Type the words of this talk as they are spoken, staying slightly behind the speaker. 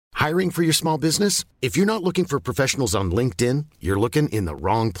Hiring for your small business? If you're not looking for professionals on LinkedIn, you're looking in the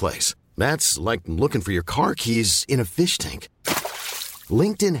wrong place. That's like looking for your car keys in a fish tank.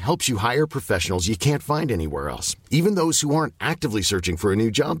 LinkedIn helps you hire professionals you can't find anywhere else, even those who aren't actively searching for a new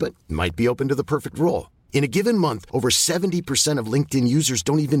job but might be open to the perfect role. In a given month, over 70% of LinkedIn users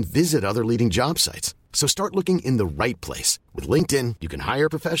don't even visit other leading job sites. So start looking in the right place. With LinkedIn, you can hire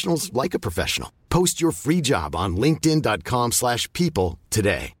professionals like a professional. Post your free job on linkedin.com/people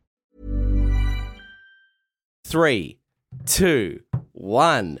today. 3, 2,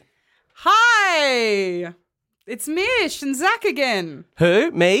 1. Hi! It's Mish and Zach again.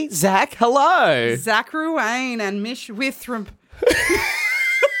 Who? Me? Zach? Hello. Zach Ruane and Mish Withram.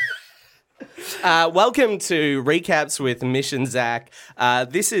 Welcome to Recaps with Mish and Zach.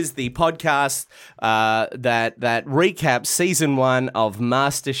 This is the podcast that recaps Season 1 of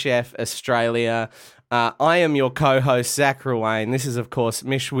MasterChef Australia. I am your co-host, Zach Ruane. This is, of course,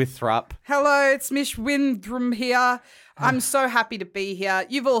 Mish Withrup. Hello, it's Mish Withram here. I'm so happy to be here.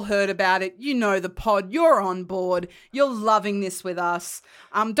 You've all heard about it. You know the pod. You're on board. You're loving this with us.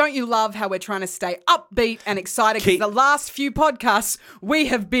 Don't you love how we're trying to stay upbeat and excited? Because the last few podcasts, we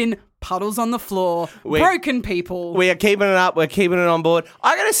have been puddles on the floor, broken people. We are keeping it up. We're keeping it on board.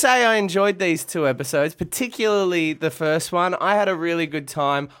 I got to say I enjoyed these 2 episodes, particularly the first one. I had a really good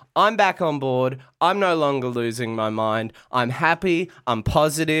time. I'm back on board. I'm no longer losing my mind. I'm happy. I'm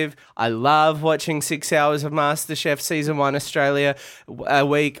positive. I love watching 6 hours of MasterChef Season 1 Australia a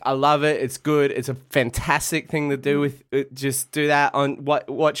week. I love it. It's good. It's a fantastic thing to do with just do that on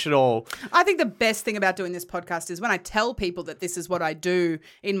watch it all. I think the best thing about doing this podcast is when I tell people that this is what I do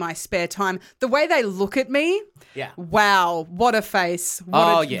in my spare time, the way they look at me. Yeah. Wow, what a face.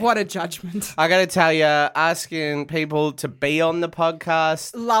 What a judgment. I got to tell you, asking people to be on the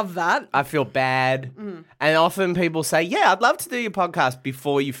podcast. Love that. I feel bad. And often people say, yeah, I'd love to do your podcast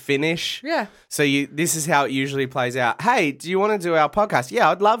before you finish. Yeah. So this is how it usually plays out. Hey, do you want to do our podcast? Yeah,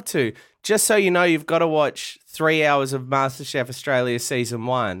 I'd love to. Just so you know, you've got to watch 3 hours of MasterChef Australia Season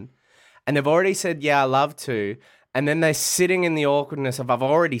 1. And they've already said, yeah, I love to. And then they're sitting in the awkwardness of, I've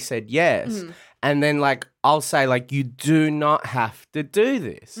already said yes. And then, I'll say, you do not have to do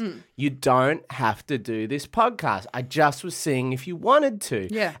this. You don't have to do this podcast. I just was seeing if you wanted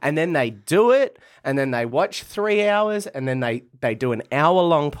to. Yeah. And then they do it, and then they watch 3 hours, and then they do an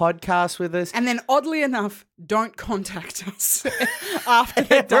hour-long podcast with us. And then, oddly enough, don't contact us after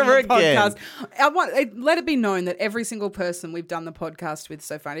they've done the podcast. Let it be known that every single person we've done the podcast with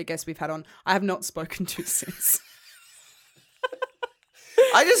so far, any guests we've had on, I have not spoken to since.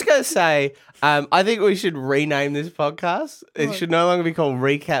 I just got to say, I think we should rename this podcast. It should no longer be called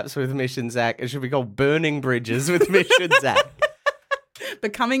Recaps with Mish and Zach. It should be called Burning Bridges with Mish and Zach.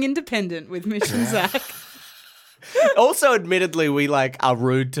 Becoming Independent with Mish and Zach. Also, admittedly, we are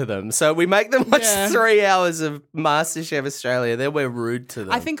rude to them. So we make them watch 3 hours of MasterChef Australia. Then we're rude to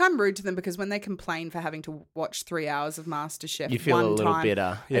them. I think I'm rude to them because when they complain for having to watch 3 hours of MasterChef, you feel a little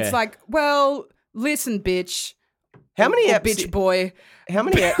bitter. Yeah. It's like, well, listen, bitch. How many or eps? Bitch boy. How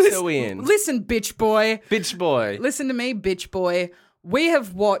many eps are we in? Listen, bitch boy. Bitch boy. Listen to me, bitch boy. We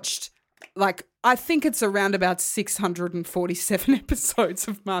have watched, I think it's around about 647 episodes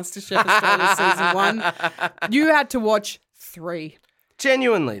of MasterChef Australia Season 1. You had to watch 3.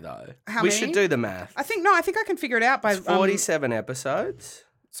 Genuinely, though. How we many? should do the math. I think I can figure it out by... 47 episodes.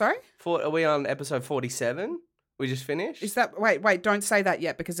 Sorry? Are we on episode 47? We just finished? Is that... Wait, don't say that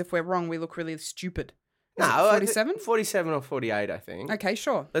yet because if we're wrong, we look really stupid. No, 47? 47 or 48, I think. Okay,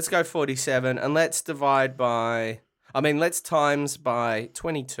 sure. Let's go 47 and let's divide by... let's times by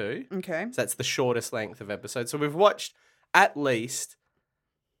 22. Okay. So that's the shortest length of episode. So we've watched at least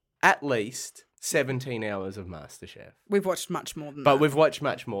 17 hours of MasterChef. We've watched much more than that. But we've watched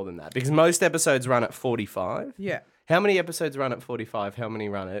much more than that because most episodes run at 45. Yeah. How many episodes run at 45? How many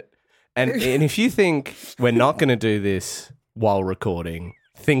run it? And if you think we're not going to do this while recording...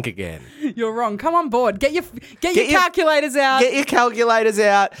 Think again. You're wrong. Come on board. Get your calculators out. Get your calculators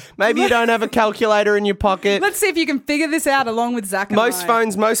out. Maybe you don't have a calculator in your pocket. Let's see if you can figure this out along with Zach and Most I.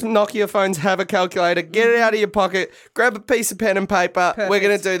 most Nokia phones have a calculator. Get it out of your pocket. Grab a piece of pen and paper. Perfect. We're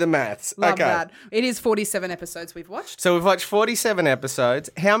going to do the maths. Love okay. that. It is 47 episodes we've watched. So we've watched 47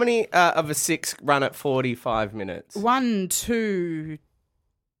 episodes. How many of the 6 run at 45 minutes? 1, 2...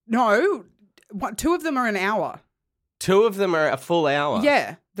 No. 2 of them are an hour. 2 of them are a full hour.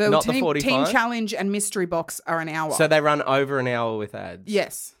 Yeah. Not the Teen 45? Challenge and Mystery Box are an hour. So they run over an hour with ads?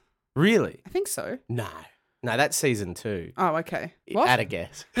 Yes. Really? I think so. No, that's season 2. Oh, okay. What? Add a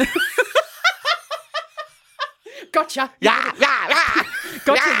guess. Gotcha. Yeah.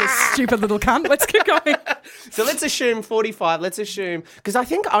 Got you, you stupid little cunt. Let's keep going. So let's assume 45. Let's assume because I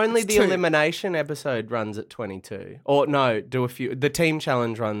think only the two. elimination episode runs at 22. Or no, do a few. The team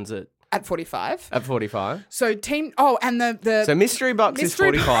challenge runs at 45. 45. So team. Oh, and the So mystery box is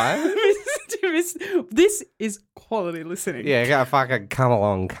Mystery 45. This is quality listening. Yeah, go fucking come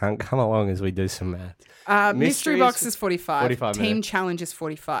along, cunt. Come along as we do some math. Mystery box is 45. 45 Team minutes. challenge is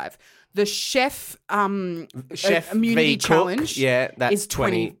 45. The chef Chef immunity v. Cook, challenge yeah, that's is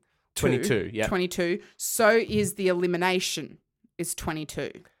 22. 22, yeah. 22. So is the elimination is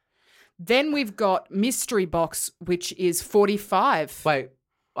 22. Then we've got mystery box, which is 45. Wait,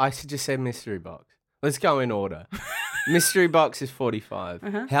 I just said mystery box. Let's go in order. Mystery box is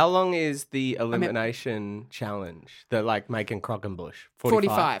 45. How long is the elimination challenge? The like making Crockenbush?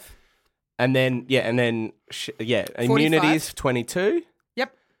 45. And then, immunity 45. is 22.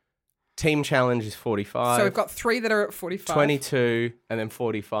 Yep. Team challenge is 45. So we've got 3 that are at 45. 22, and then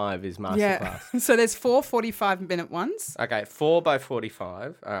 45 is masterclass. Yeah. So there's 4 45-minute ones. Okay, 4 by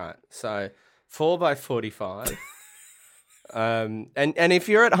 45. All right, so 4 by 45. And if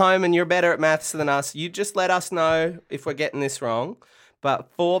you're at home and you're better at maths than us, you just let us know if we're getting this wrong.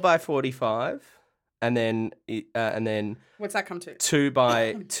 But 4 by 45, and then What's that come to? 2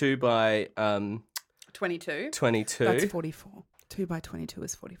 by 22. 22. That's 44. 2 by 22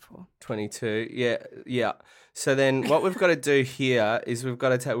 is 44. 22. Yeah. So then what we've got to do here is we've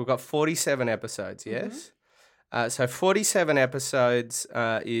got 47 episodes, yes? So 47 episodes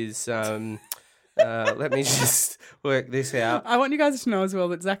is let me just work this out. I want you guys to know as well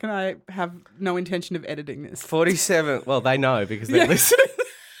that Zach and I have no intention of editing this. 47. Well, they know because they're listening.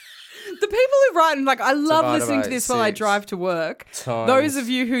 The people who write and like, I love Divided listening by to this while I 6 drive to work. times- Those of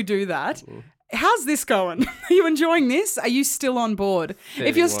you who do that, how's this going? Are you enjoying this? Are you still on board?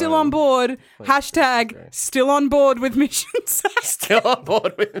 If you're still on board, hashtag still on board with Mission Zach. Still on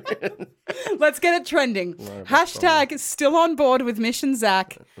board with me. Let's get it trending. Hashtag still on board with Mission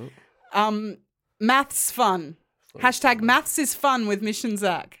Zach. Maths fun. Hashtag maths is fun with Mission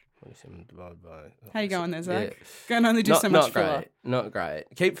Zach. 47 divided by... How you going there, Zach? Yeah. Going to only do so much filler. great. Not great.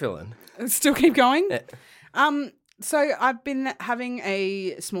 Keep filling. Still keep going? Yeah. So I've been having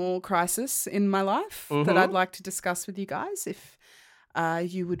a small crisis in my life that I'd like to discuss with you guys if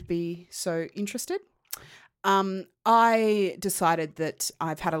you would be so interested. I decided that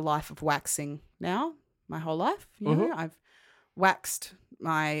I've had a life of waxing now, my whole life. You know, I've waxed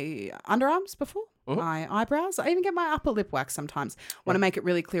my underarms before, my eyebrows. I even get my upper lip waxed sometimes. Want to make it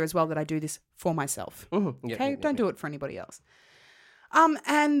really clear as well that I do this for myself. Okay, don't do it for anybody else.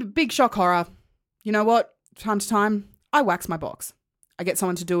 And big shock horror. You know what? Time to time, I wax my box. I get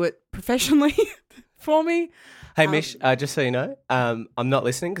someone to do it professionally for me. Hey, Mish, just so you know, I'm not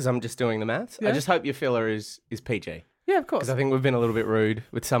listening because I'm just doing the maths. Yeah. I just hope your filler is PG. Yeah, of course. Because I think we've been a little bit rude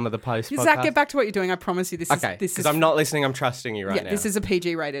with some of the post podcasts. Zach, get back to what you're doing. I promise you this Okay, is... This because is I'm not listening. I'm trusting you right now. this is a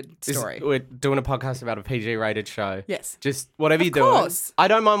PG-rated story. We're doing a podcast about a PG-rated show. Yes. Just whatever you're course. doing. I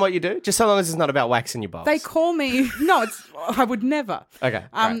don't mind what you do, just so long as it's not about waxing your balls. They call me... No, I would never. Okay,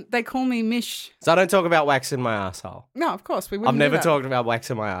 great. They call me Mish. So I don't talk about waxing my asshole. No, of course. We wouldn't I've never do that. talked about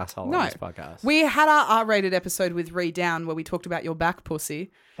waxing my asshole No. on this podcast. We had our R-rated episode with Ree Down where we talked about your back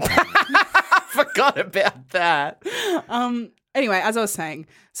pussy. I forgot about that. Anyway, as I was saying,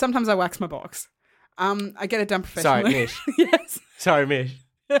 sometimes I wax my box. I get it done Sorry, professionally. Mish. Yes. Sorry, Mish.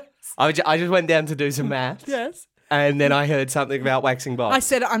 Yes. I just went down to do some maths. Yes. And then I heard something about waxing I balls.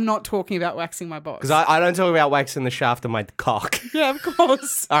 said I'm not talking about waxing my box. Because I don't talk about waxing the shaft of my cock. Yeah, of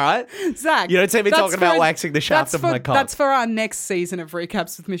course. All right? Zach. You don't see me that's talking about for- waxing the shaft that's of my cock. That's for our next season of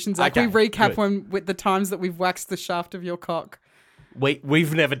recaps with Mission Zach. Okay, we recap good. with the times that we've waxed the shaft of your cock.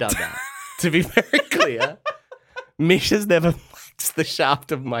 We've never done that. To be very clear, Mish has never waxed the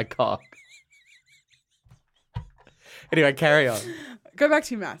shaft of my cock. Anyway, carry on. Go back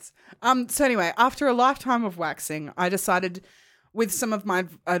to your maths. So anyway, after a lifetime of waxing, I decided, with some of my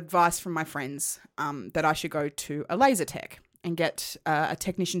advice from my friends, that I should go to a laser tech and get a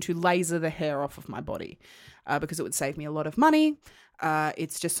technician to laser the hair off of my body because it would save me a lot of money.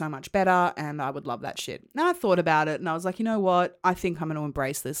 It's just so much better and I would love that shit. Now I thought about it and I was like, you know what? I think I'm going to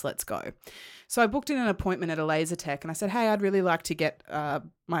embrace this. Let's go. So I booked in an appointment at a laser tech and I said, hey, I'd really like to get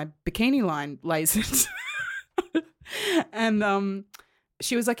my bikini line lasered. And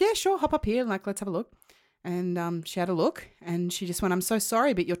she was like, yeah, sure, hop up here. Like, let's have a look. And she had a look and she just went, I'm so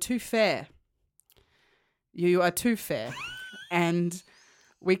sorry, but you're too fair. You are too fair. And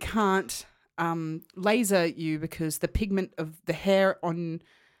we can't laser you because the pigment of the hair on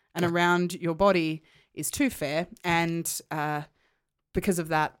and around your body is too fair. And because of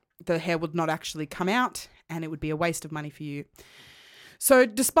that, the hair would not actually come out and it would be a waste of money for you. So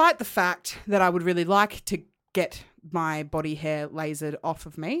despite the fact that I would really like to get my body hair lasered off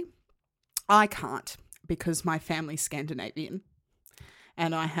of me, I can't because my family's Scandinavian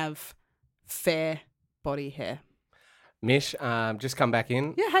and I have fair body hair. Mish, just come back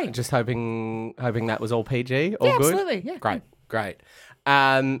in. Yeah, hey. Just hoping that was all PG. All Yeah, good? absolutely. Yeah. Great.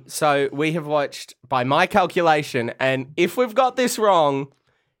 So we have watched, by my calculation, and if we've got this wrong,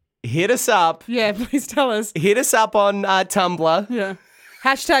 hit us up. Yeah, please tell us. Hit us up on Tumblr. Yeah.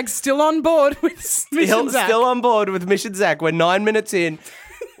 Hashtag still on board with Mission Zach. Still on board with Mission Zach. We're 9 minutes in.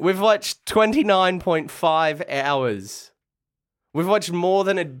 We've watched 29.5 hours. We've watched more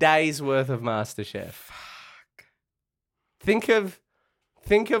than a day's worth of MasterChef. Fuck. Think of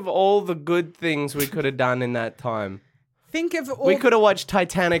all the good things we could have done in that time. Think of all We could have watched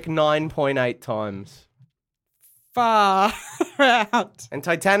Titanic 9.8 times. far out. And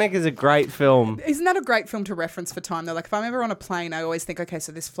Titanic is a great film. Isn't that a great film to reference for time though? Like if I'm ever on a plane, I always think, okay,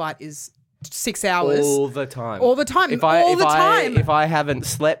 so this flight is 6 hours. All the time. All the time. If all the time. If I haven't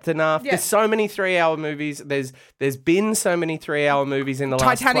slept enough, Yeah. there's so many 3-hour movies. There's been so many 3-hour movies in the last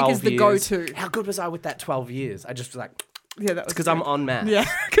 12 Titanic years. is the go-to. How good was I with that 12 years? I just was like, Yeah, that was because I'm on maths. Yeah,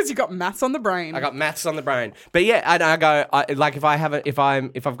 because you got maths on the brain. I got maths on the brain. But yeah, if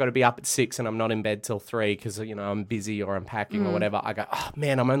I've got to be up at 6 and I'm not in bed till 3 because I'm busy or I'm packing or whatever, I go, oh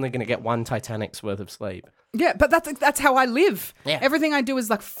man, I'm only going to get one Titanic's worth of sleep. Yeah, but that's how I live. Yeah. Everything I do is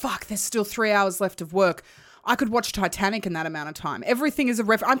like, fuck, there's still 3 hours left of work. I could watch Titanic in that amount of time. Everything is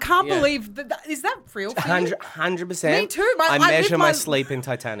a I can't believe that. Is that real for you? 100%. Me too. I live measure my sleep in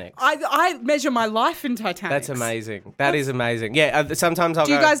Titanic. I measure my life in Titanic. That's amazing. That is amazing. Yeah, sometimes I'll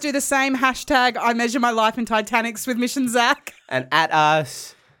Do go... you guys do the same hashtag, I measure my life in Titanics with Mission Zach? And at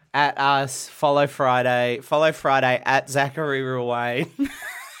us, follow Friday at Zachary Ruane.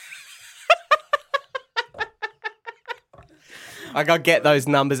 I got to get those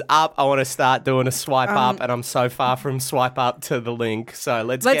numbers up. I want to start doing a swipe up, and I'm so far from swipe up to the link. So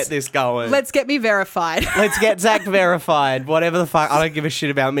let's get this going. Let's get me verified. Let's get Zach verified. Whatever the fuck. I don't give a shit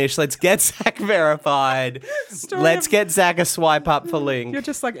about Mish. Let's get Zach verified. Let's get Zach a swipe up for link. You're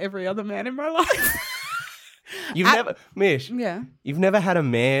just like every other man in my life. Mish. Yeah. You've never had a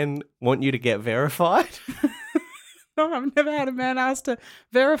man want you to get verified? No, I've never had a man ask to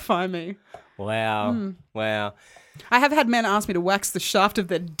verify me. Wow. Wow. I have had men ask me to wax the shaft of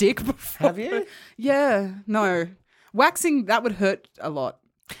their dick before. Have you? Yeah. No. Waxing, that would hurt a lot.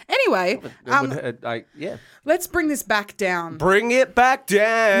 Anyway, Yeah. let's bring this back down. Bring it back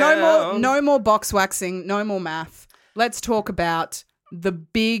down. No more box waxing, no more math. Let's talk about the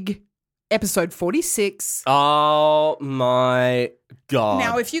big episode 46. Oh my God.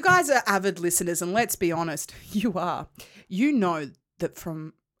 Now, if you guys are avid listeners, and let's be honest, you are, you know that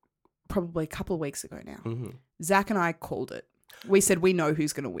from probably a couple of weeks ago now, Zach and I called it. We said we know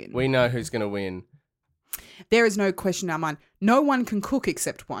who's going to win. We know who's going to win. There is no question in our mind. No one can cook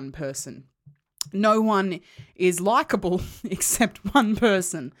except one person. No one is likable except one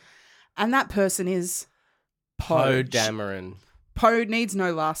person. And that person is Poe Dameron. Poe needs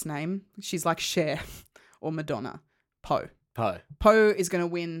no last name. She's like Cher or Madonna. Poe. Poe is going to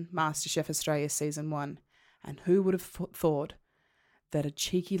win MasterChef Australia Season 1. And who would have thought that a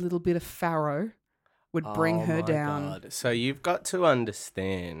cheeky little bit of farro would bring her down? God. So you've got to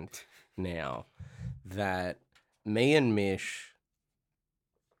understand now that me and Mish...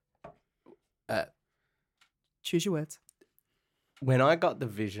 Choose your words. when I got the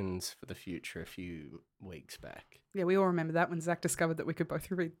visions for the future a few weeks back... Yeah, we all remember that when Zach discovered that we could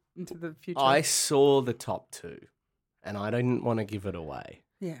both read into the future. I saw the top 2, and I didn't want to give it away.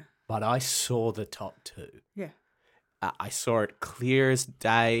 Yeah. But I saw the top 2. Yeah. I saw it clear as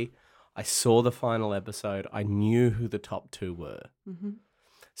day. I saw the final episode. I knew who the top 2 were. Mm-hmm.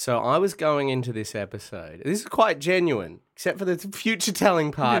 So I was going into this episode. This is quite genuine, except for the future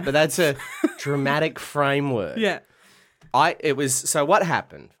telling part, but that's a dramatic framework. Yeah. So what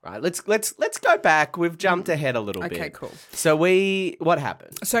happened, right? Let's go back. We've jumped ahead a little bit. Okay, cool. So what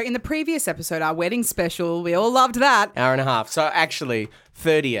happened? So in the previous episode, our wedding special, we all loved that. Hour and a half. So actually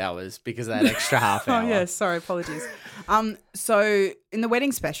 30 hours because of that extra half hour. Oh, yeah. Sorry. Apologies. So in the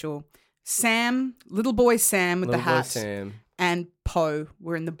wedding special, Sam, little boy Sam with Little the hat, boy Sam. and Poe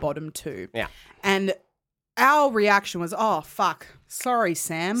were in the bottom 2. Yeah. And our reaction was, oh, fuck. Sorry,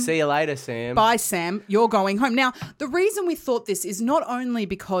 Sam. See you later, Sam. Bye, Sam. You're going home. Now, the reason we thought this is not only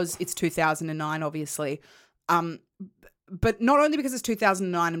because it's 2009, obviously, but not only because it's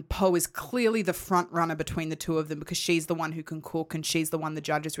 2009 and Poe is clearly the front runner between the two of them because she's the one who can cook and she's the one the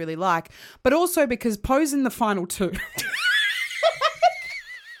judges really like, but also because Poe's in the final 2.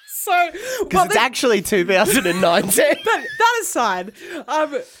 So, Because it's actually 2019. but that aside,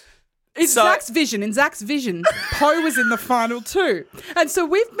 in So- Zach's vision, Poe was in the final two. And so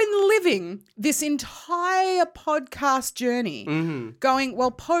we've been living this entire podcast journey going,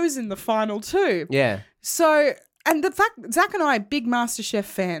 well, Poe's in the final two. Yeah. So, and the fact, Zach and I are big MasterChef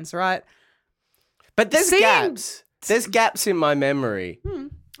fans, right? But there's Seeing- gaps. There's gaps in my memory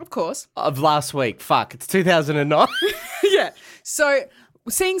Of course. of last week. Fuck, it's 2009. Yeah. So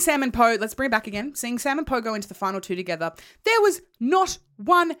seeing Sam and Poe, let's bring it back again. Seeing Sam and Poe go into the final two together, there was not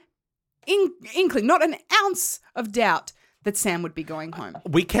one inkling, not an ounce of doubt that Sam would be going home.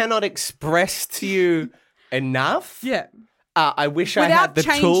 We cannot express to you enough. Yeah. I wish I had the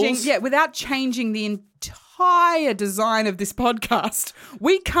tools. Yeah, without changing the entire design of this podcast,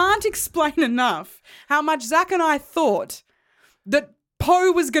 we can't explain enough how much Zach and I thought that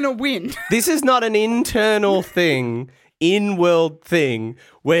Poe was going to win. This is not an internal thing, in-world thing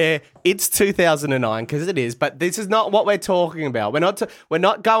where it's 2009 because it is, but this is not what we're talking about. We're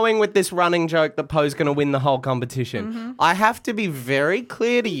not going with this running joke that Poe's going to win the whole competition. I have to be very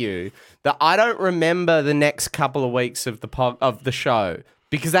clear to you that I don't remember the next couple of weeks of the show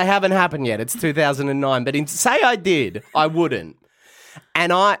because they haven't happened yet. It's 2009, but say I did, I wouldn't.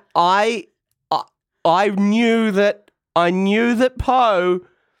 And I knew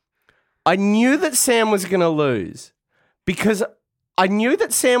that Sam was going to lose because I knew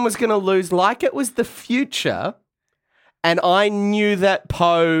that Sam was going to lose like it was the future, and I knew that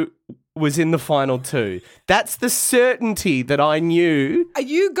Poe was in the final two. That's the certainty that I knew. Are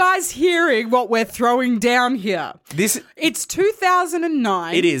you guys hearing what we're throwing down here? It's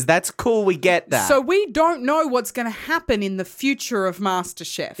 2009. It is. That's cool. We get that. So we don't know what's going to happen in the future of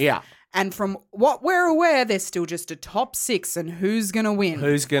MasterChef. Yeah. And from what we're aware, there's still just a top six and who's going to win.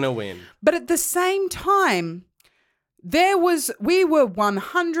 Who's going to win? But at the same time, we were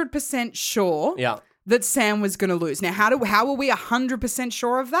 100% sure Yeah. that Sam was going to lose. Now, how are we 100%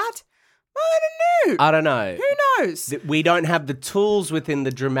 sure of that? I don't know. Who knows? We don't have the tools within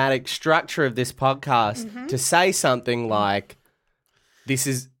the dramatic structure of this podcast to say something like,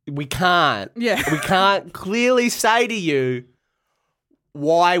 we can't. Yeah. We can't clearly say to you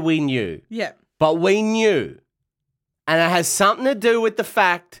why we knew. Yeah. But we knew. And it has something to do with the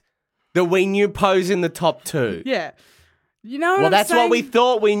fact that we knew Poe's in the top two. Yeah. You know what Well, I'm that's saying? what we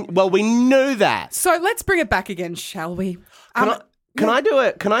thought. We knew that. So let's bring it back again, shall we? Can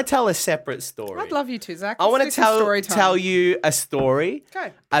I tell a separate story? I'd love you to, Zach. I want Let's to do some story time. tell you a story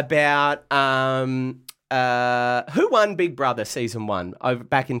Okay. about who won Big Brother season 1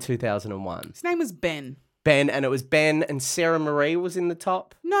 back in 2001. His name was Ben. Ben, and it was Ben and Sarah Marie was in the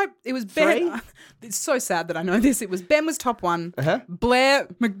top. No, it was Ben. 3? It's so sad that I know this. It was Ben was top 1. Blair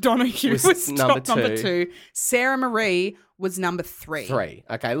McDonough was number top number 2. Sarah Marie was number 3. 3.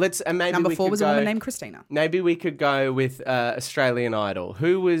 Okay, and maybe Number we 4 could was a go, woman named Christina. Maybe we could go with Australian Idol.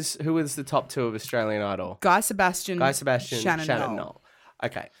 Who was the top 2 of Australian Idol? Guy Sebastian, Shannon Knoll. Knoll.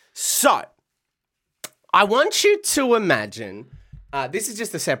 Okay, so I want you to imagine. This is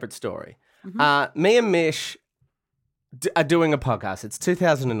just a separate story. Me and Mish are doing a podcast. It's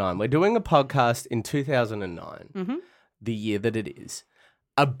 2009. We're doing a podcast in 2009, the year that it is,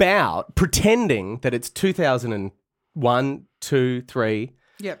 about pretending that it's 2001, 2, 3,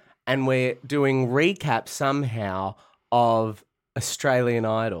 Yep. and we're doing recaps somehow of Australian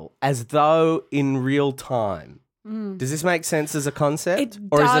Idol as though in real time. Does this make sense as a concept? It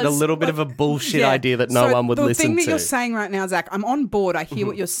Or is it a does. little bit of a bullshit Yeah. idea that no So one would listen The thing that to? you're saying right now, Zach, I'm on board. I hear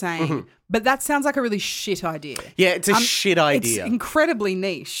what you're saying. But that sounds like a really shit idea. Yeah, it's a shit idea. It's incredibly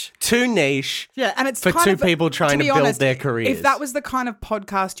niche. Too niche. Yeah, and it's for kind two of, people trying to be build honest, their careers. If that was the kind of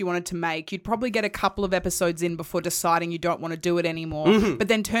podcast you wanted to make, you'd probably get a couple of episodes in before deciding you don't want to do it anymore. But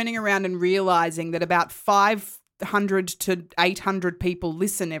then turning around and realizing that about 500 to 800 people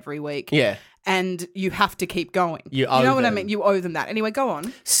listen every week. Yeah. And you have to keep going. You know owe what I them. mean? You owe them that. Anyway, go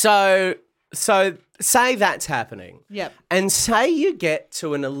on. So say that's happening. Yep. And say you get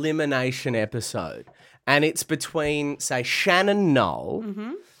to an elimination episode and it's between, say, Shannon Knoll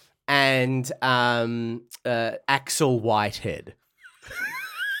and Axel Whitehead.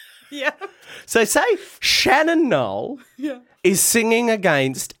 Yeah. So say Shannon Knoll Yeah. is singing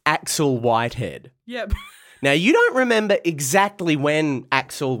against Axel Whitehead. Yep. Now, you don't remember exactly when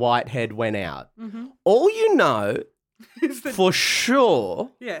Axel Whitehead went out. All you know for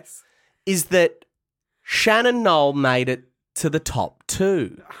sure Yes. is that Shannon Knoll made it to the top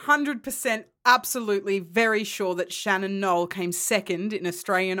 2. 100% absolutely very sure that Shannon Knoll came second in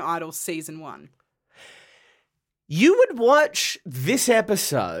Australian Idol season 1. You would watch this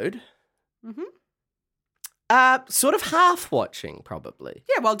episode Sort of half watching, probably.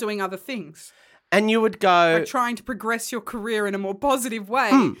 Yeah, while doing other things. And you would go... Like trying to progress your career in a more positive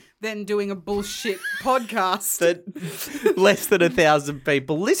way than doing a bullshit podcast. that less than 1,000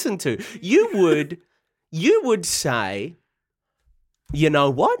 people listen to. You would say, you know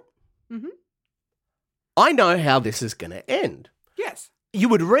what? Mm-hmm. I know how this is going to end. Yes. You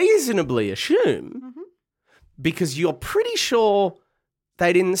would reasonably assume, because you're pretty sure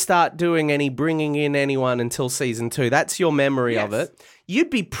they didn't start doing any bringing in anyone until season 2. That's your memory of it.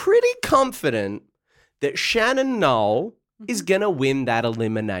 You'd be pretty confident that Shannon Knoll is going to win that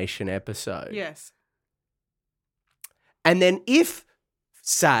elimination episode. Yes. And then if,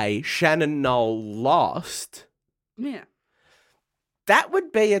 say, Shannon Knoll lost, that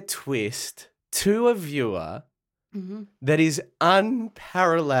would be a twist to a viewer that is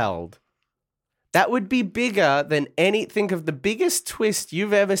unparalleled. That would be bigger than think of the biggest twist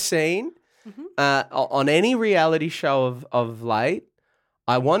you've ever seen on any reality show of late.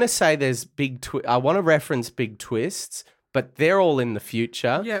 I want to say there's I want to reference big twists, but they're all in the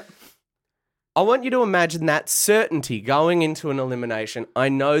future. Yep. I want you to imagine that certainty going into an elimination. I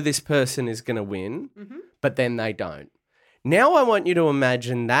know this person is going to win, but then they don't. Now I want you to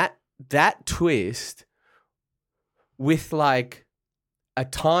imagine that twist with like a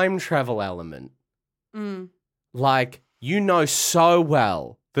time travel element. Like, you know so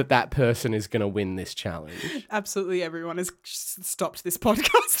well that person is going to win this challenge. Absolutely everyone has stopped this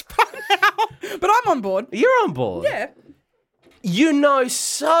podcast by now. But I'm on board. You're on board. Yeah. You know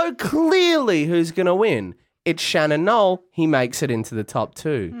so clearly who's going to win. It's Shannon Knoll. He makes it into the top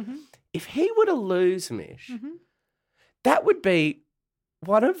 2. If he were to lose, Mish, that would be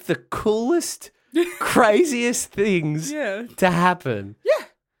one of the coolest, craziest things to happen. Yeah.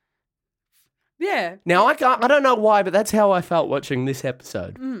 Yeah. Now, I don't know why, but that's how I felt watching this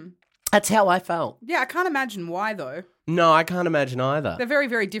episode. That's how I felt. Yeah, I can't imagine why, though. No, I can't imagine either. They're very,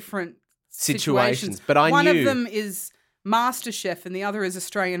 very different situations. But One of them is MasterChef and the other is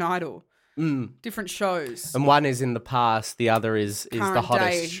Australian Idol. Different shows. And one is in the past, the other is the Current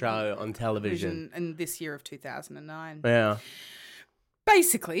hottest day show on television. In this year of 2009. Yeah.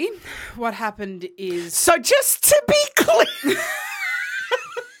 Basically, what happened is... So just to be clear...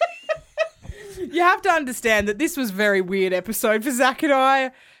 You have to understand that this was a very weird episode for Zach and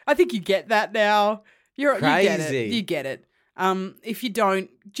I. I think you get that now. You get it. You get it. If you don't,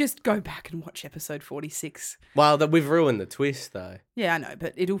 just go back and watch episode 46. Well, we've ruined the twist, though. Yeah, I know,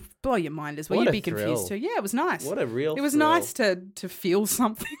 but it'll blow your mind as well. What You'd a be confused thrill. too. Yeah, it was nice. What a real It was thrill. nice to feel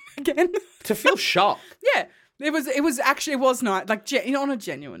something again. To feel shock. Yeah. It was actually nice. Like, on a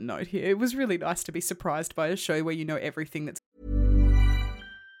genuine note here, it was really nice to be surprised by a show where you know everything that's...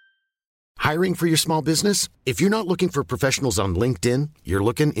 Hiring for your small business? If you're not looking for professionals on LinkedIn, you're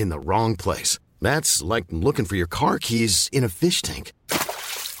looking in the wrong place. That's like looking for your car keys in a fish tank.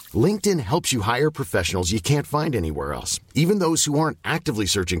 LinkedIn helps you hire professionals you can't find anywhere else, even those who aren't actively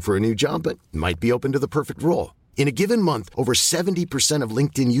searching for a new job but might be open to the perfect role. In a given month, over 70% of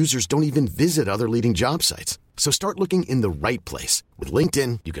LinkedIn users don't even visit other leading job sites. So start looking in the right place. With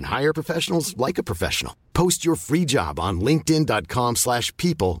LinkedIn, you can hire professionals like a professional. Post your free job on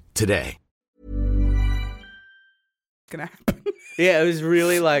linkedin.com/people today. Gonna happen. Yeah, it was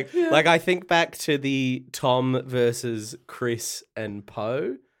really like I think back to the Tom versus Chris and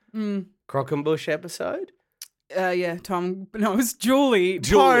Poe Crockenbush episode. Yeah, Tom. No, it was Julie,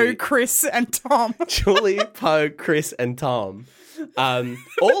 Poe, Chris, and Tom. Julie, Poe, Chris, and Tom.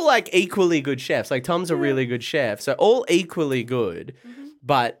 All like equally good chefs. Like Tom's a really good chef, so all equally good,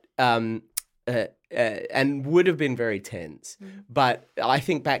 but and would have been very tense. But I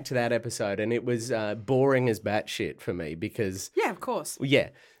think back to that episode, and it was boring as batshit for me because Yeah, of course. yeah,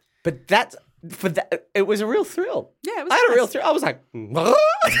 but it was a real thrill. Yeah, it was I had a nice. real thrill. I was like.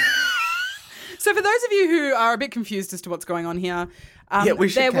 So for those of you who are a bit confused as to what's going on here, we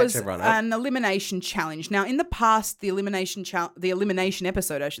should there catch was everyone up. an elimination challenge. Now, in the past, the elimination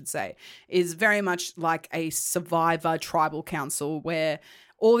episode, I should say, is very much like a Survivor tribal council where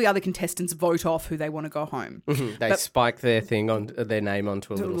all the other contestants vote off who they want to go home. They spike their thing on their name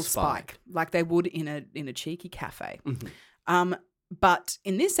onto a A little spike. like they would in a cheeky cafe. But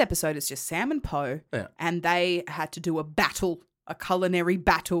in this episode, it's just Sam and Poe, and they had to do a battle. A culinary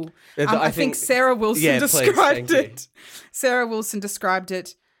battle. I think Sarah Wilson described it. Sarah Wilson described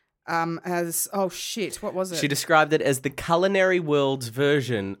it as, oh shit, what was it? She described it as the culinary world's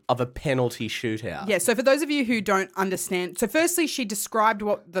version of a penalty shootout. Yeah, so for those of you who don't understand, so firstly she described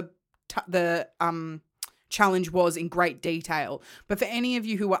what the challenge was in great detail. But for any of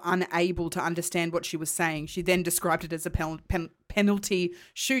you who were unable to understand what she was saying, she then described it as a penalty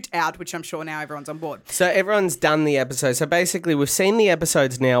shootout, which I'm sure now everyone's on board. So everyone's done the episode. So basically we've seen the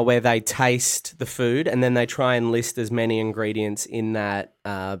episodes now where they taste the food and then they try and list as many ingredients in that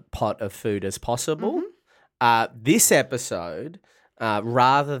pot of food as possible. This episode,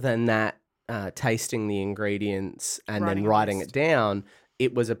 rather than that tasting the ingredients and then writing it down,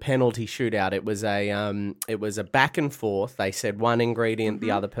 it was a penalty shootout. It was a back and forth. They said one ingredient,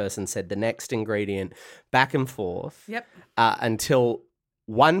 the other person said the next ingredient, back and forth. Yep. Until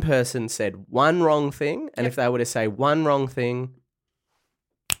one person said one wrong thing, and if they were to say one wrong thing,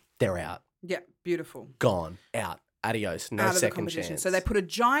 they're out. Yep, beautiful. Gone, out, adios, no Out of the second competition. chance. So they put a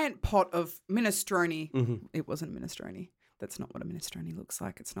giant pot of minestrone. It wasn't minestrone. That's not what a minestrone looks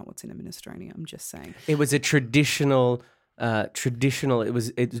like. It's not what's in a minestrone. I'm just saying. It was a traditional.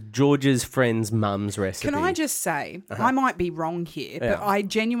 It's George's friend's mum's recipe. Can I just say, I might be wrong here, but I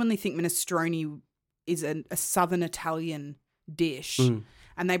genuinely think minestrone is a southern Italian dish.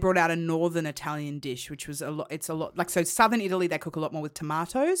 And they brought out a northern Italian dish, which was it's a lot like, so southern Italy, they cook a lot more with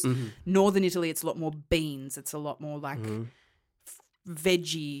tomatoes. Northern Italy, it's a lot more beans. It's a lot more like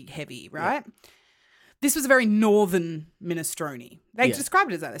veggie heavy, right? This was a very northern minestrone. They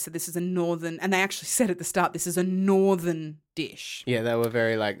described it as that. They said this is a northern, and they actually said at the start, this is a northern dish. Yeah, they were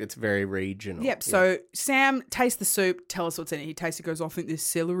very it's very regional. Yep. So Sam tastes the soup. Tell us what's in it. He tastes it. Goes, I think there's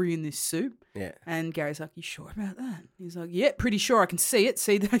celery in this soup. Yeah. And Gary's like, you sure about that? He's like, yeah, pretty sure. I can see it.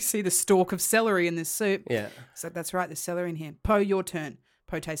 I see the stalk of celery in this soup. Yeah. So that's right. There's celery in here. Poe, your turn.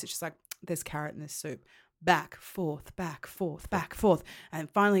 Poe tastes it. She's like, there's carrot in this soup. Back, forth, back, forth, back, forth. And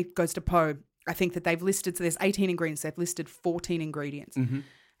finally it goes to Poe. I think that they've listed, so there's 18 ingredients. They've listed 14 ingredients. And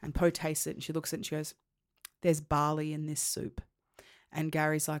Poe tastes it and she looks at it and she goes, there's barley in this soup. And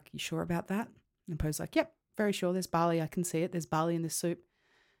Gary's like, you sure about that? And Poe's like, yep, very sure. There's barley. I can see it. There's barley in this soup.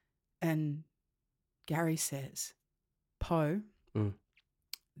 And Gary says, Poe,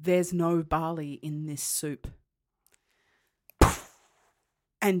 there's no barley in this soup.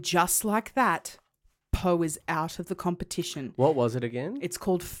 And just like that, Poe is out of the competition. What was it again? It's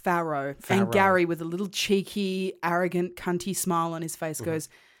called farro. And Gary, with a little cheeky, arrogant, cunty smile on his face, goes,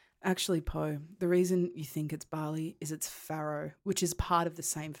 actually, Poe, the reason you think it's barley is it's farro, which is part of the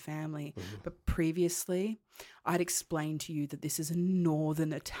same family. But previously, I'd explained to you that this is a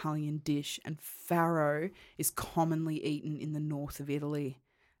northern Italian dish and farro is commonly eaten in the north of Italy.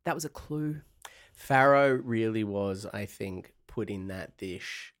 That was a clue. Farro really was, I think, put in that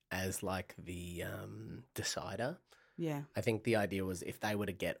dish as like the decider. Yeah. I think the idea was if they were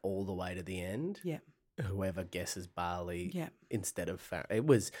to get all the way to the end, whoever guesses barley instead of farro. It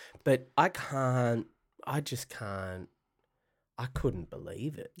was, but I couldn't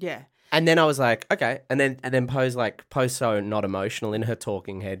believe it. Yeah. And then I was like, okay. And then Poe's so not emotional in her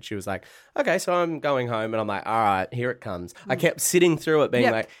talking head. She was like, okay, so I'm going home. And I'm like, all right, here it comes. I kept sitting through it being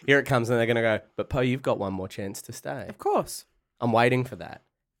like, here it comes. And they're going to go, but Poe, you've got one more chance to stay. Of course. I'm waiting for that.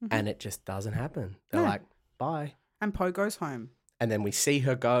 And it just doesn't happen. They're like, bye. And Poe goes home. And then we see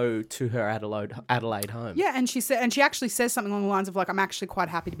her go to her Adelaide home. Yeah, and she actually says something along the lines of like, I'm actually quite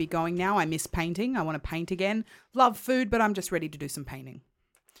happy to be going now. I miss painting. I want to paint again. Love food, but I'm just ready to do some painting.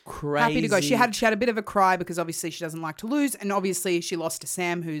 Crazy. Happy to go. She had a bit of a cry because obviously she doesn't like to lose, and obviously she lost to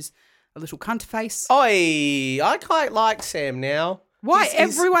Sam, who's a little cunt face. I quite like Sam now. Why?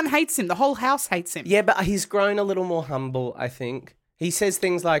 Everyone hates him. The whole house hates him. Yeah, but he's grown a little more humble, I think. He says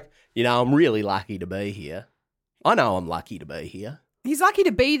things like, I'm really lucky to be here. I know I'm lucky to be here. He's lucky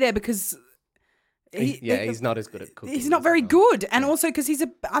to be there because he's not as good at cooking. He's not very good, and also because he's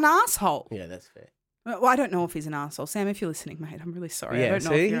an asshole. Yeah, that's fair. Well, I don't know if he's an asshole. Sam, if you're listening, mate, I'm really sorry. Yeah, I don't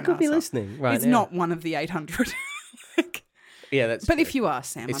know if you're he could be arsehole. listening right He's now. not one of the 800. Yeah, that's But true. if you are,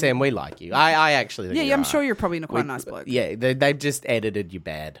 Sam. Sam, we like you. I actually think I'm sure you're probably quite a nice bloke. Yeah, they've just edited you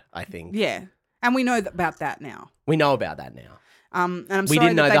bad, I think. Yeah. And we know about that now. We know about that now. And I'm We sorry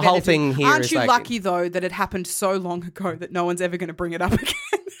didn't know that the they've whole edited- thing here Aren't is you like- lucky, though, that it happened so long ago that no one's ever going to bring it up again?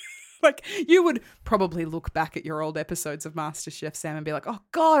 Like, you would probably look back at your old episodes of MasterChef, Sam, and be like, oh,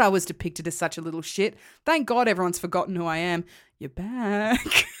 God, I was depicted as such a little shit. Thank God everyone's forgotten who I am. You're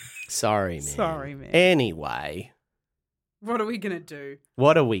back. Sorry, man. Sorry, man. Anyway, What are we going to do?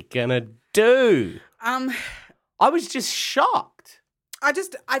 what are we going to do? I was just shocked. I'm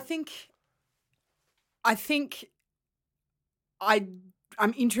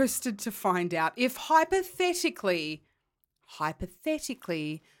interested to find out if hypothetically,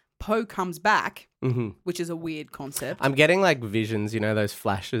 Poe comes back, which is a weird concept. I'm getting like visions, those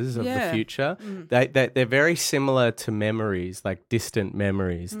flashes of the future. Mm. They're very similar to memories, like distant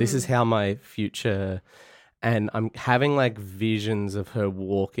memories. This is how my future and I'm having like visions of her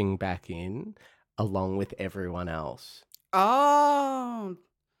walking back in along with everyone else. Oh.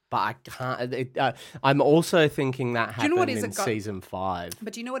 But I can't. I'm also thinking that you know what happened is in season 5.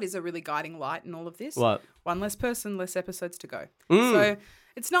 But do you know what is a really guiding light in all of this? What? One less person, less episodes to go. Mm. So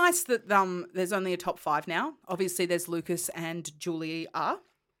it's nice that there's only a top 5 now. Obviously, there's Lucas and Julia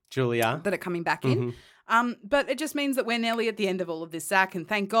that are coming back in. But it just means that we're nearly at the end of all of this, Zach, and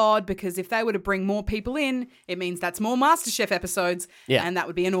thank God, because if they were to bring more people in, it means that's more MasterChef episodes, and that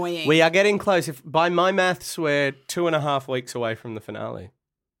would be annoying. We are getting close. By my maths, we're 2.5 weeks away from the finale.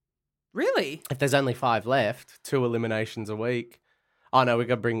 Really? If there's only 5 left, 2 eliminations a week. Oh, no, we've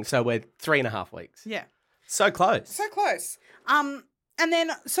got to bring... So we're 3.5 weeks. Yeah. So close. So close. And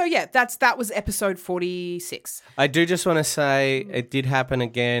then, so yeah, that was episode 46. I do just want to say it did happen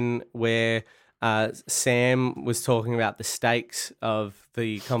again where Sam was talking about the stakes of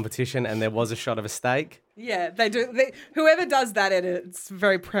the competition and there was a shot of a steak. Yeah, they do. Whoever does that edit's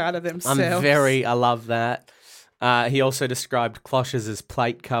very proud of themselves. I love that. He also described cloches as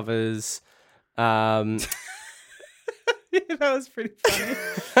plate covers. Yeah, that was pretty funny.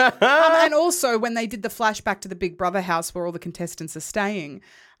 And also, when they did the flashback to the Big Brother house where all the contestants are staying,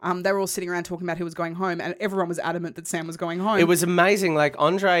 they were all sitting around talking about who was going home, and everyone was adamant that Sam was going home. It was amazing. Like,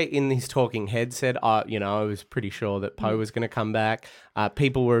 Andre in his talking head said, I was pretty sure that Poe was going to come back.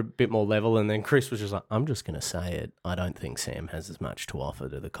 People were a bit more level, and then Chris was just like, I'm just going to say it. I don't think Sam has as much to offer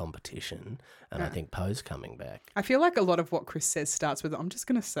to the competition, and I think Poe's coming back. I feel like a lot of what Chris says starts with, I'm just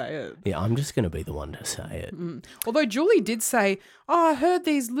going to say it. Yeah, I'm just going to be the one to say it. Although Julie did say, I heard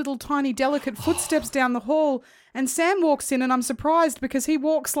these little tiny delicate footsteps down the hall, and Sam walks in and I'm surprised because he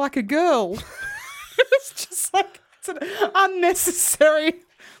walks like a girl. It's just like, it's an unnecessary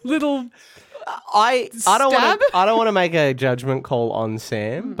little I don't stab. want to make a judgment call on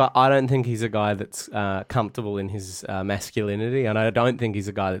Sam, but I don't think he's a guy that's comfortable in his masculinity, and I don't think he's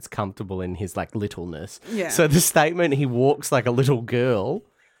a guy that's comfortable in his like littleness. Yeah. So the statement he walks like a little girl,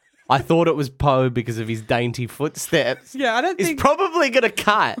 I thought it was Poe because of his dainty footsteps. Yeah, I don't He's think... probably going to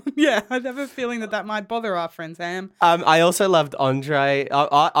cut. Yeah, I have a feeling that might bother our friend Sam. I also loved Andre.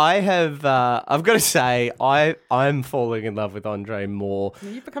 I've got to say, I'm falling in love with Andre more.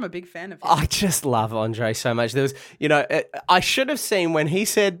 You've become a big fan of him. I just love Andre so much. There was, I should have seen when he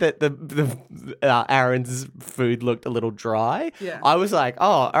said that the Aaron's food looked a little dry. Yeah. I was like,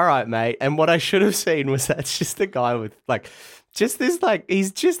 oh, all right, mate. And what I should have seen was that's just the guy with like, he's kind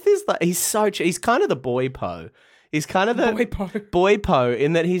of the boy Poe. He's kind of the boy Poe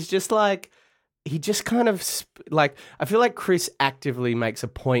in that he's just like, he just kind of like, I feel like Chris actively makes a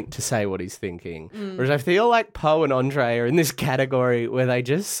point to say what he's thinking. Whereas I feel like Poe and Andre are in this category where they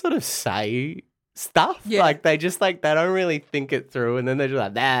just sort of say stuff. Yeah. Like they just like, they don't really think it through and then they're just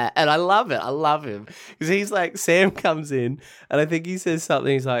like, nah. And I love it. I love him. Because he's like, Sam comes in and I think he says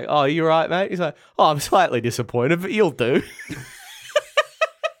something. He's like, oh, you right, mate? He's like, oh, I'm slightly disappointed, but you'll do.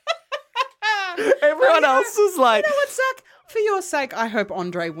 Everyone else was like... You know what, Zach? For your sake, I hope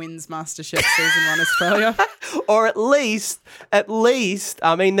Andre wins MasterChef Season 1 Australia. Or at least,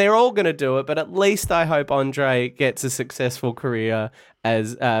 I mean, they're all going to do it, but at least I hope Andre gets a successful career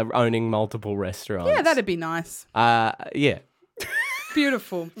as owning multiple restaurants. Yeah, that'd be nice. Yeah.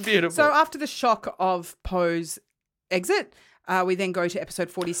 Beautiful. Beautiful. So after the shock of Poe's exit, we then go to episode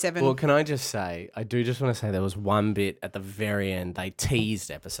 47. Well, can I just say, I do just want to say there was one bit at the very end. They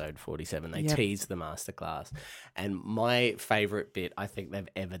teased episode 47. They teased the masterclass. And my favourite bit I think they've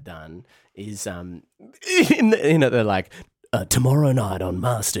ever done is, they're like, tomorrow night on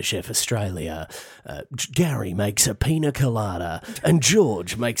MasterChef Australia, Gary makes a pina colada and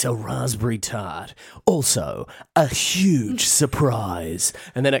George makes a raspberry tart. Also, a huge surprise.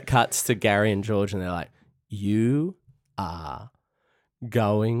 And then it cuts to Gary and George and they're like, you are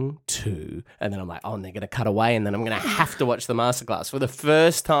going to, and then I'm like, oh, and they're going to cut away, and then I'm going to have to watch the masterclass. For the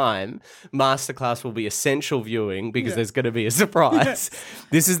first time, masterclass will be essential viewing because there's going to be a surprise.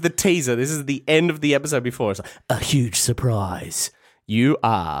 This is the teaser. This is the end of the episode before. It's like, a huge surprise. You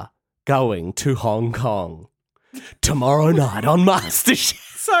are going to Hong Kong tomorrow night on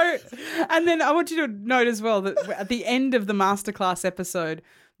MasterChef. So, and then I want you to note as well that at the end of the masterclass episode,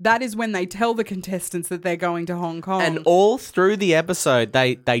 that is when they tell the contestants that they're going to Hong Kong. And all through the episode,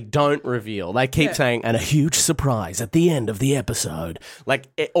 they don't reveal. They keep saying, and a huge surprise at the end of the episode. Like,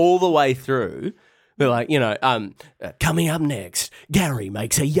 all the way through, they're like, coming up next, Gary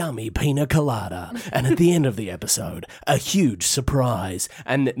makes a yummy pina colada. And at the end of the episode, a huge surprise.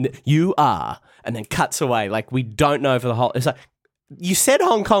 And you are, and then cuts away. Like, we don't know for the whole... It's like, you said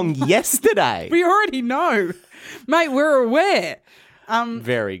Hong Kong yesterday. We already know. Mate, we're aware.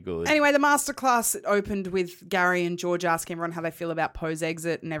 Very good. Anyway, the masterclass opened with Gary and George asking everyone how they feel about Poe's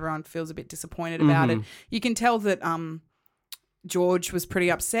exit, and everyone feels a bit disappointed about it. You can tell that George was pretty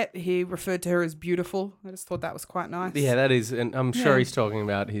upset. He referred to her as beautiful. I just thought that was quite nice. Yeah, that is, and I'm sure he's talking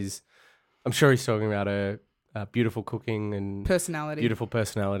about her beautiful cooking and beautiful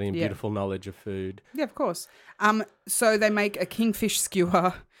personality and beautiful knowledge of food. Yeah, of course. So they make a kingfish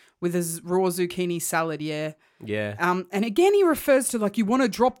skewer with a raw zucchini salad. Yeah. And again, he refers to like you want to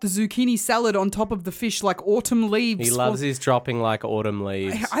drop the zucchini salad on top of the fish like autumn leaves. He loves his dropping like autumn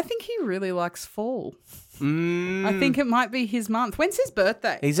leaves. I think he really likes fall. I think it might be his month. When's his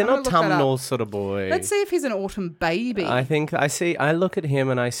birthday? He's an autumnal sort of boy. Let's see if he's an autumn baby. I look at him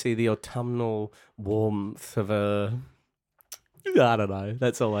and I see the autumnal warmth of a... I don't know.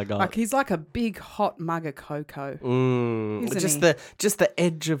 That's all I got. Like he's like a big hot mug of cocoa. Just the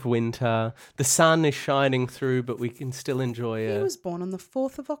edge of winter. The sun is shining through, but we can still enjoy it. He was born on the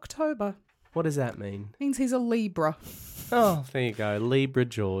 4th of October. What does that mean? Means he's a Libra. Oh, there you go. Libra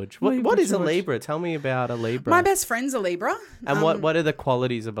George. What is a Libra? Tell me about a Libra. My best friend's a Libra. And what are the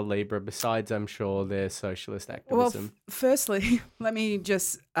qualities of a Libra besides, I'm sure, their socialist activism? Well, firstly, let me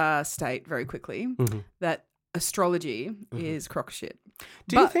just state very quickly that astrology is crock shit.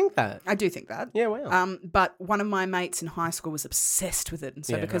 Do you think that? I do think that. Yeah, wow. But one of my mates in high school was obsessed with it. And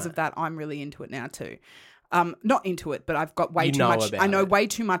so because of that, I'm really into it now too. Not into it, but I've got way too much. I know way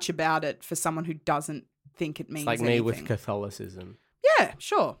too much about it for someone who doesn't think it means anything. Like me with Catholicism. Yeah,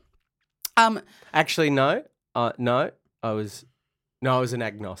 sure. Actually, no. I was an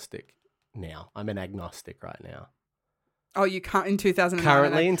agnostic. Now I'm an agnostic right now. Oh, you can't in 2009.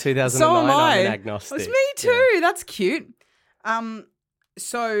 Currently in 2009, so am I. I'm an agnostic. It's me too. Yeah. That's cute.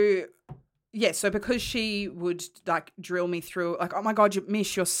 So because she would like drill me through, like, oh my God,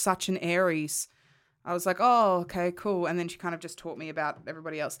 Mish, you're such an Aries. I was like, oh, okay, cool. And then she kind of just taught me about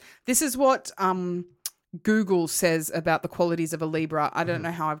everybody else. This is what Google says about the qualities of a Libra. I don't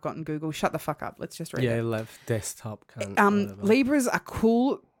know how I've gotten Google. Shut the fuck up. Let's just read it. Yeah, left desktop. Libras are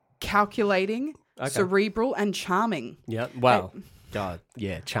cool, calculating, cerebral, and charming. Yeah. Wow. God.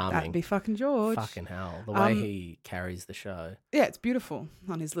 Yeah. Charming. That'd be fucking George. Fucking hell. The way he carries the show. Yeah, it's beautiful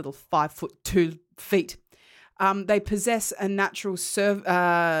on his little 5'2" feet. They possess a natural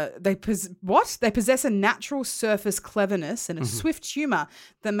They possess a natural surface cleverness and a swift humor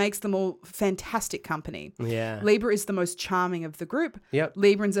that makes them all fantastic company. Yeah. Libra is the most charming of the group. Yep.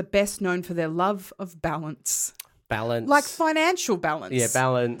 Librans are best known for their love of balance. Balance. Like financial balance. Yeah,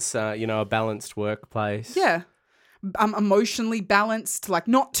 balance, a balanced workplace. Yeah. Emotionally balanced, like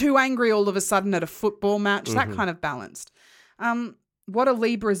not too angry all of a sudden at a football match, that kind of balanced. What are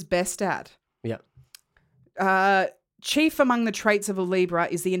Libras best at? Yeah. Chief among the traits of a Libra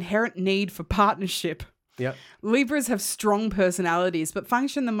is the inherent need for partnership. Yep. Libras have strong personalities, but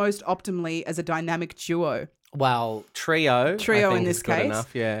function the most optimally as a dynamic duo. Well, trio in this case.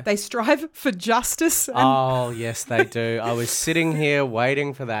 Enough, yeah. They strive for justice. Oh, yes, they do. I was sitting here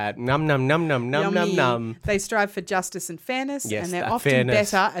waiting for that. Num, num, num, num, num, num, num. They strive for justice and fairness, yes, and they're often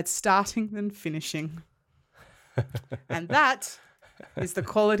better at starting than finishing. And that is the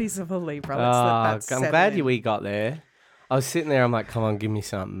qualities of a Libra. I'm glad we got there. I was sitting there, I'm like, come on, give me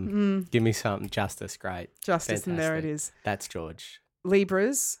something. Give me something. Justice, great. Justice, fantastic. And there it is. That's George.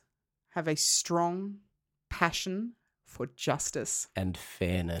 Libras have a strong passion for justice. And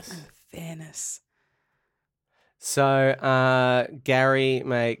fairness. So Gary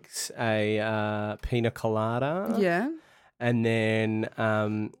makes a pina colada. Yeah. And then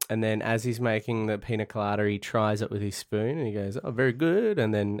as he's making the pina colada, he tries it with his spoon and he goes, oh, very good.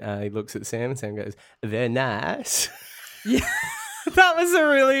 And then he looks at Sam and Sam goes, very nice. Yeah, that was a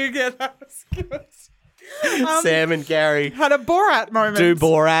really good. That was good. Sam and Gary had a Borat moment. Do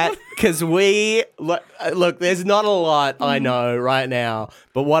Borat because we look. There's not a lot I know right now,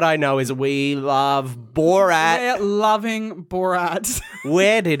 but what I know is we love Borat. We're loving Borat.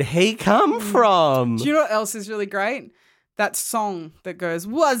 Where did he come from? Do you know what else is really great? That song that goes,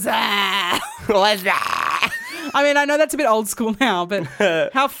 "What's that? What's that?" I mean, I know that's a bit old school now, but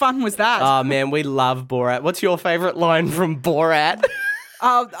how fun was that? Oh man, we love Borat. What's your favorite line from Borat?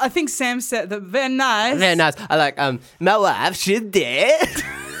 I think Sam said that very nice. Very nice. I like, my wife, she's dead.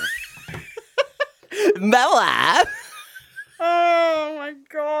 My wife. Oh, my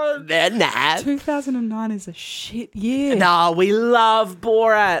God. Very nice. 2009 is a shit year. No, we love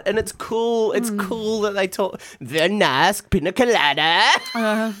Borat, and it's cool. It's cool that they talk. Very nice pina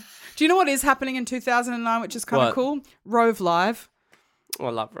colada. Do you know what is happening in 2009, which is kind of cool? Rove Live. Oh,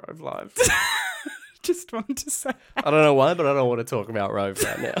 I love Rove Live. Just wanted to say that. I don't know why, but I don't want to talk about Rove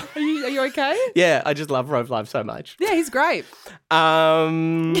right now. Are you okay? Yeah, I just love Rove Live so much. Yeah, he's great.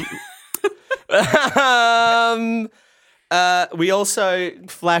 We also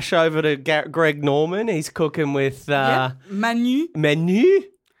flash over to Greg Norman. He's cooking with Manu. Menu.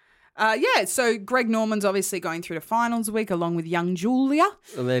 So Greg Norman's obviously going through the finals week along with young Julia.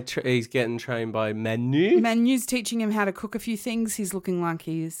 He's getting trained by Menu. Manu's teaching him how to cook a few things. He's looking like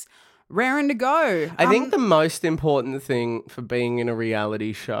he's raring to go. I think the most important thing for being in a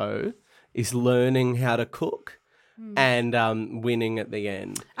reality show is learning how to cook and winning at the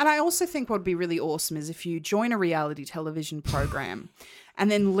end. And I also think what would be really awesome is if you join a reality television program and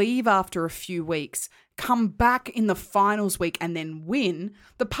then leave after a few weeks, come back in the finals week and then win,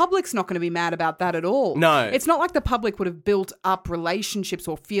 the public's not going to be mad about that at all. No. It's not like the public would have built up relationships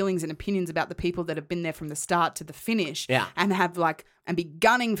or feelings and opinions about the people that have been there from the start to the finish and have and be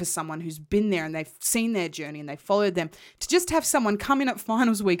gunning for someone who's been there and they've seen their journey and they followed them. To just have someone come in at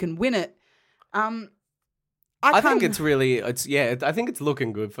finals week and win it, I think it's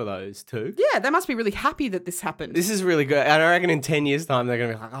looking good for those two. Yeah, they must be really happy that this happened. This is really good. And I reckon in 10 years' time, they're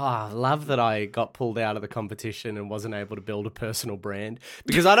going to be like, I love that I got pulled out of the competition and wasn't able to build a personal brand.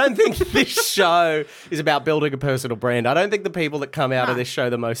 Because I don't think this show is about building a personal brand. I don't think the people that come out of this show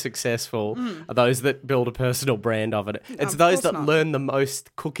the most successful are those that build a personal brand of it. It's those that learn the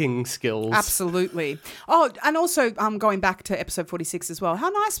most cooking skills. Absolutely. Oh, and also going back to episode 46 as well, how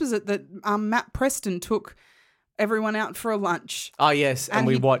nice was it that Matt Preston took everyone out for a lunch? Oh, yes, and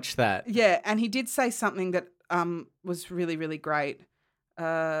we watched that. Yeah, and he did say something that was really, really great.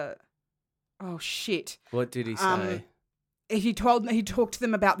 Oh, shit. What did he say? He talked to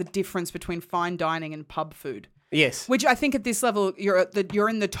them about the difference between fine dining and pub food. Yes. Which I think at this level, you're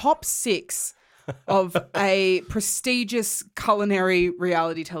in the top 6 of a prestigious culinary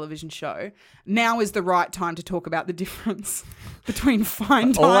reality television show. Now is the right time to talk about the difference between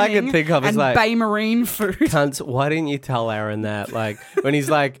fine dining All I can think of is and Bay Marine food. Cunts, why didn't you tell Aaron that? Like, when he's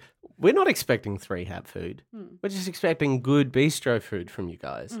like, we're not expecting 3-hab food. We're just expecting good bistro food from you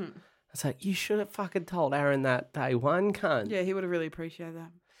guys. It's like, you should have fucking told Aaron that day one, cunt. Yeah, he would have really appreciated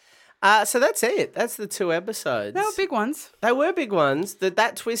that. So that's it. That's the 2 episodes. They were big ones. They were big ones.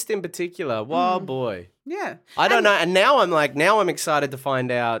 That twist in particular, wow, boy. Yeah. I don't know. And now I'm excited to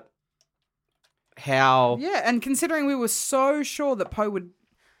find out how. Yeah, and considering we were so sure that Poe would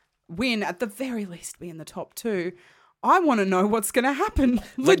win, at the very least be in the top 2, I want to know what's going to happen.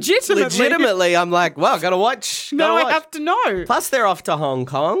 Legitimately, I'm like, well, gotta watch. I have to know. Plus, they're off to Hong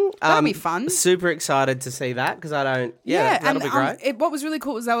Kong. That'll be fun. Super excited to see that because I don't. Yeah, that'll be great. What was really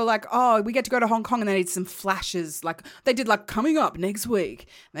cool was they were like, oh, we get to go to Hong Kong, and they did some flashes. Like they did, like coming up next week.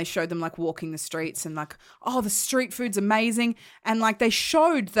 And they showed them like walking the streets and like, oh, the street food's amazing, and like they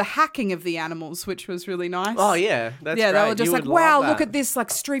showed the hacking of the animals, which was really nice. Oh yeah, that's great. They were just like, wow, look that. at this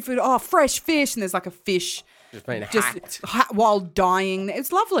like street food. Oh, fresh fish, and there's like a fish. Just being hacked. While dying.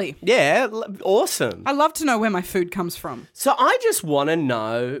 It's lovely. Yeah, awesome. I love to know where my food comes from. So I just want to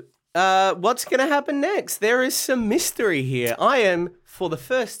know what's going to happen next. There is some mystery here. I am, for the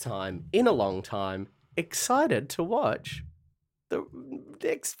first time in a long time, excited to watch the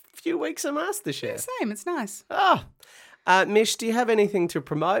next few weeks of MasterChef. Yeah, same. It's nice. Mish, do you have anything to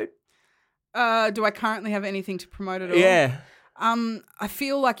promote? Do I currently have anything to promote at all? Yeah. I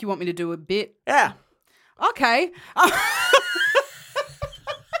feel like you want me to do a bit. Yeah. Okay.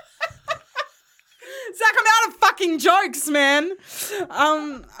 Zach, I'm out of fucking jokes, man.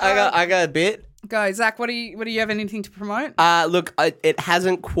 I got a bit. Go, Zach. What do you have anything to promote? Look, it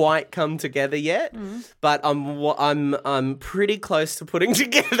hasn't quite come together yet, but I'm pretty close to putting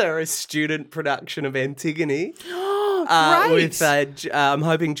together a student production of Antigone. Great. With I'm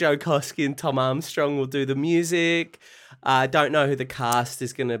hoping Joe Koski and Tom Armstrong will do the music. I don't know who the cast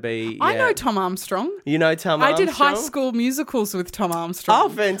is going to be. I know Tom Armstrong. You know Tom Armstrong? I did High School Musicals with Tom Armstrong. Oh,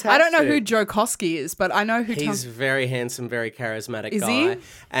 fantastic. I don't know who Joe Koski is, but I know who He's very handsome, very charismatic guy. Is he?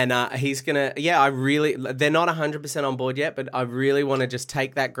 And he's going to, they're not 100% on board yet, but I really want to just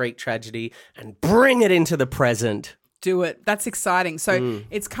take that Greek tragedy and bring it into the present. Do it. That's exciting. So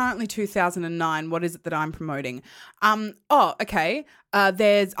it's currently 2009. What is it that I'm promoting? Okay.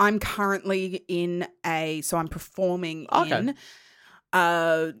 I'm currently in I'm performing in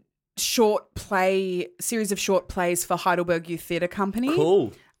a series of short plays for Heidelberg Youth Theatre Company.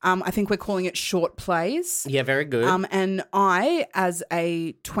 Cool. I think we're calling it Short Plays. Yeah, very good. And I, as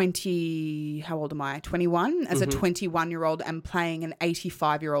a 21, as a 21-year-old, am playing an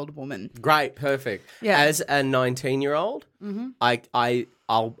 85-year-old woman. Great, perfect. Yeah. As a 19-year-old, I'm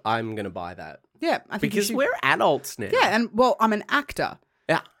going to buy that. Yeah, I think because we're adults now. Yeah, and I'm an actor.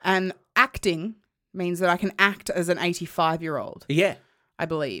 Yeah. And acting means that I can act as an 85-year-old, Yeah. I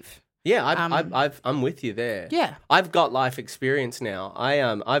believe. Yeah, I'm with you there. Yeah. I've got life experience now.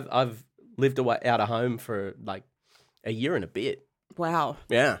 I've lived out of home for like a year and a bit. Wow.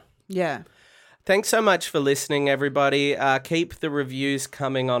 Yeah. Yeah. Thanks so much for listening, everybody. Keep the reviews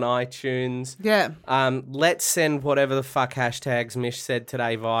coming on iTunes. Yeah. Let's send whatever the fuck hashtags Mish said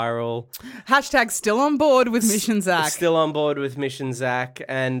today viral. Hashtag still on board with Mission Zach. Still on board with Mission Zach.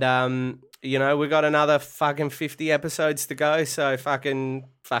 And, you know, we got another fucking 50 episodes to go, so fucking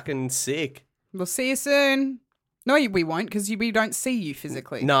sick. We'll see you soon. No, we won't, because we don't see you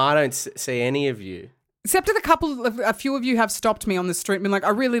physically. No, I don't see any of you. Except that a few of you have stopped me on the street and been like, I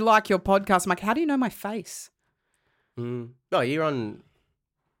really like your podcast. I'm like, how do you know my face? Oh, you're on...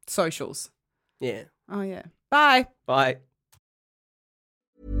 Socials. Yeah. Oh, yeah. Bye. Bye.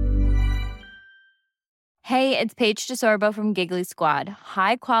 Hey, it's Paige DeSorbo from Giggly Squad.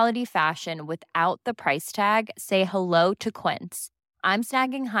 High quality fashion without the price tag. Say hello to Quince. I'm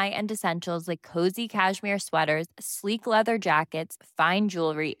snagging high-end essentials like cozy cashmere sweaters, sleek leather jackets, fine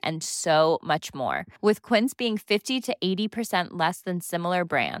jewelry, and so much more. With Quince being 50 to 80% less than similar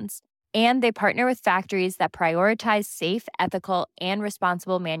brands. And they partner with factories that prioritize safe, ethical, and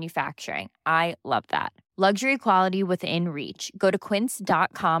responsible manufacturing. I love that. Luxury quality within reach. Go to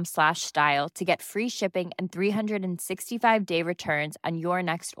quince.com/style to get free shipping and 365-day returns on your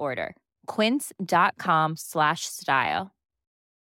next order. Quince.com/style.